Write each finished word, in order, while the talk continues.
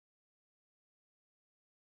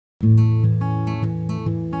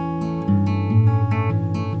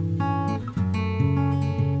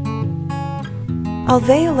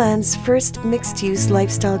Alveo lands first mixed-use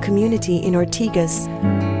lifestyle community in Ortigas,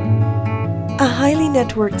 a highly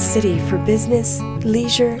networked city for business,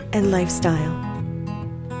 leisure, and lifestyle.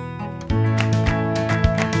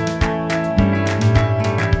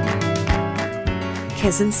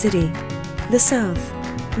 Quezon City, the South,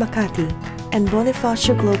 Makati, and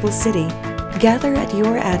Bonifacio Global City gather at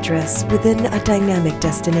your address within a dynamic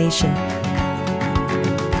destination.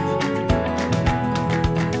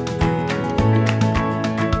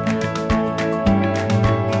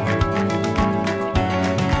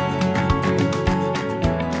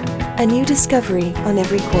 A new discovery on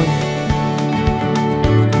every corner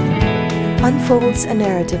unfolds a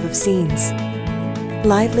narrative of scenes,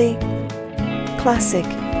 lively, classic,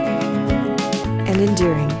 and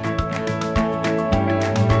enduring.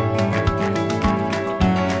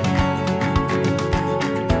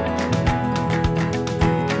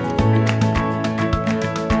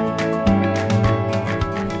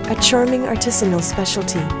 A charming artisanal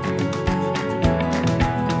specialty.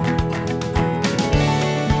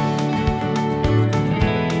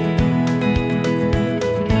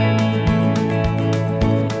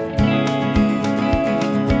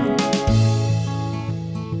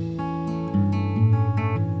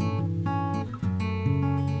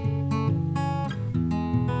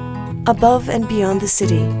 Above and beyond the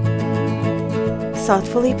city,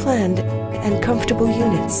 thoughtfully planned and comfortable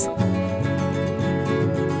units.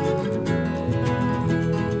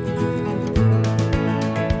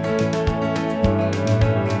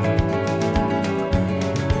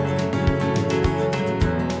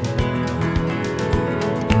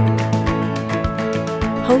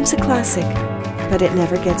 Home's a classic, but it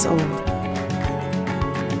never gets old.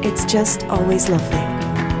 It's just always lovely.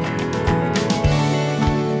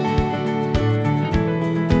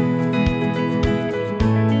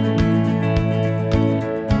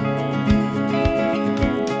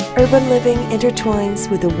 Urban living intertwines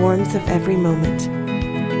with the warmth of every moment.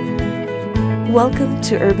 Welcome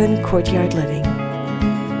to Urban Courtyard Living.